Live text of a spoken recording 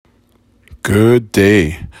Good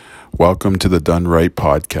day. Welcome to the Done Right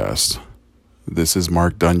podcast. This is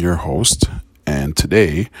Mark Dunn, your host, and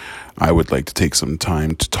today I would like to take some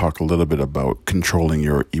time to talk a little bit about controlling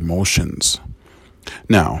your emotions.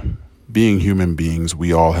 Now, being human beings,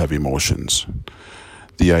 we all have emotions.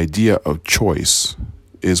 The idea of choice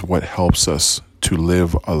is what helps us to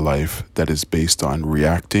live a life that is based on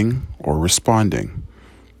reacting or responding.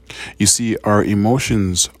 You see, our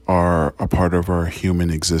emotions are a part of our human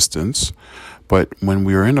existence, but when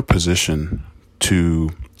we are in a position to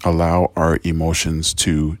allow our emotions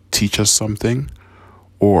to teach us something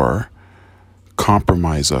or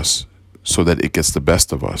compromise us so that it gets the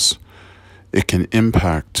best of us, it can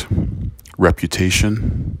impact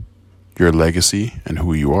reputation, your legacy, and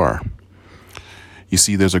who you are. You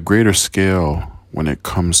see, there's a greater scale when it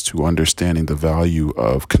comes to understanding the value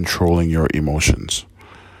of controlling your emotions,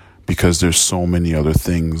 because there's so many other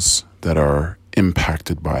things that are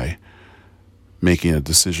impacted by making a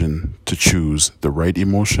decision to choose the right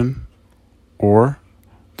emotion or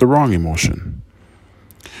the wrong emotion.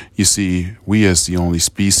 You see, we as the only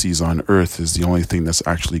species on Earth is the only thing that's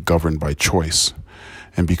actually governed by choice.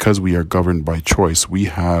 And because we are governed by choice, we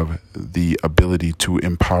have the ability to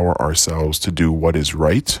empower ourselves to do what is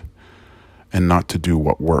right and not to do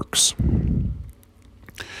what works.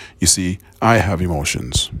 You see, I have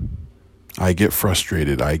emotions. I get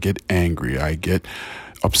frustrated, I get angry, I get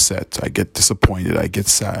upset, I get disappointed, I get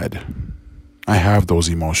sad. I have those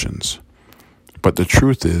emotions. But the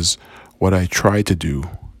truth is, what I try to do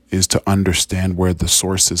is to understand where the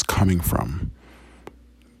source is coming from.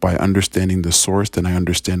 By understanding the source, then I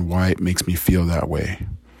understand why it makes me feel that way.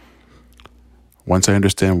 Once I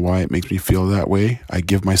understand why it makes me feel that way, I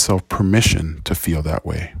give myself permission to feel that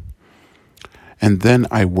way. And then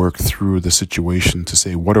I work through the situation to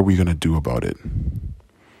say, what are we going to do about it?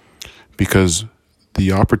 Because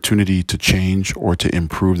the opportunity to change or to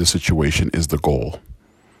improve the situation is the goal.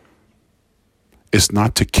 It's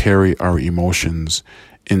not to carry our emotions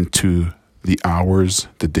into the hours,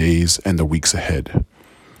 the days, and the weeks ahead,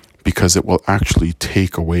 because it will actually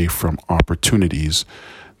take away from opportunities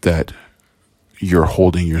that you're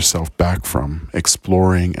holding yourself back from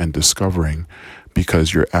exploring and discovering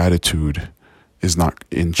because your attitude is not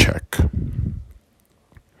in check.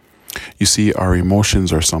 You see, our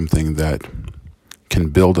emotions are something that can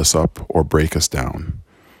build us up or break us down.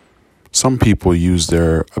 Some people use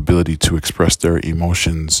their ability to express their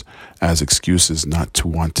emotions as excuses not to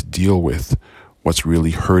want to deal with what's really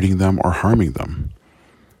hurting them or harming them.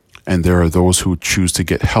 And there are those who choose to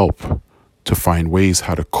get help to find ways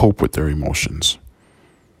how to cope with their emotions.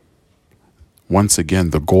 Once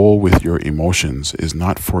again, the goal with your emotions is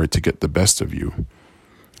not for it to get the best of you,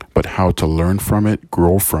 but how to learn from it,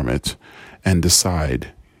 grow from it, and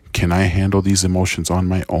decide, can I handle these emotions on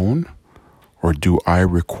my own, or do I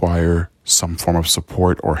require some form of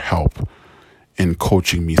support or help in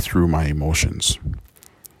coaching me through my emotions?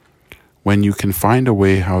 When you can find a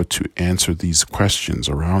way how to answer these questions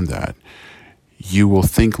around that, you will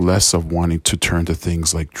think less of wanting to turn to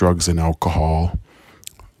things like drugs and alcohol,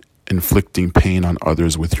 inflicting pain on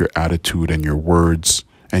others with your attitude and your words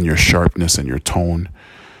and your sharpness and your tone.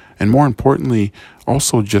 And more importantly,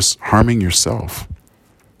 also just harming yourself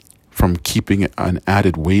from keeping an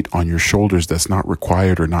added weight on your shoulders that's not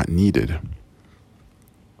required or not needed.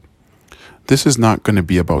 This is not going to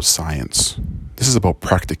be about science. This is about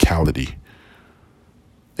practicality.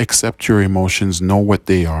 Accept your emotions, know what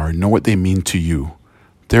they are, know what they mean to you.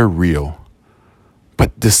 They're real.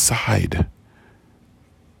 But decide,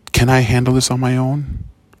 can I handle this on my own?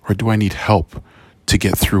 Or do I need help to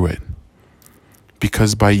get through it?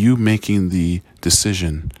 Because by you making the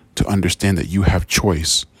decision to understand that you have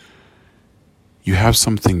choice, you have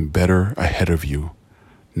something better ahead of you,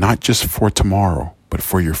 not just for tomorrow, but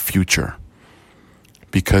for your future.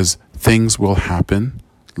 Because things will happen,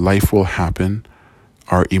 life will happen,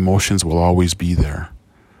 our emotions will always be there.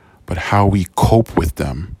 But how we cope with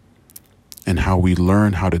them and how we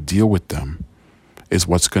learn how to deal with them is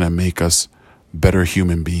what's going to make us better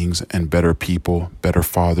human beings and better people, better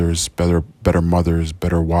fathers, better mothers,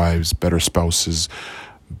 better wives, better spouses,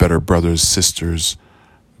 better brothers, sisters,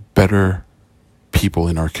 better people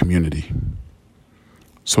in our community.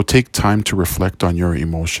 So take time to reflect on your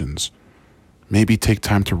emotions. Maybe take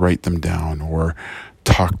time to write them down or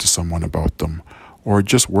talk to someone about them or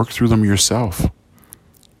just work through them yourself.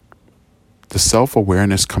 The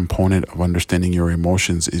self-awareness component of understanding your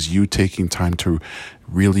emotions is you taking time to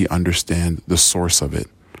really understand the source of it,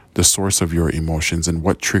 the source of your emotions and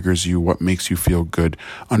what triggers you, what makes you feel good,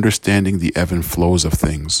 understanding the ebb and flows of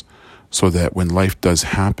things so that when life does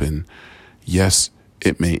happen, yes,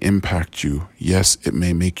 it may impact you. Yes, it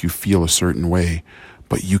may make you feel a certain way,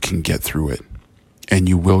 but you can get through it, and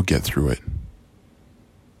you will get through it.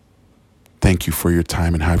 Thank you for your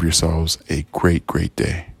time, and have yourselves a great, great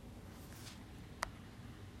day.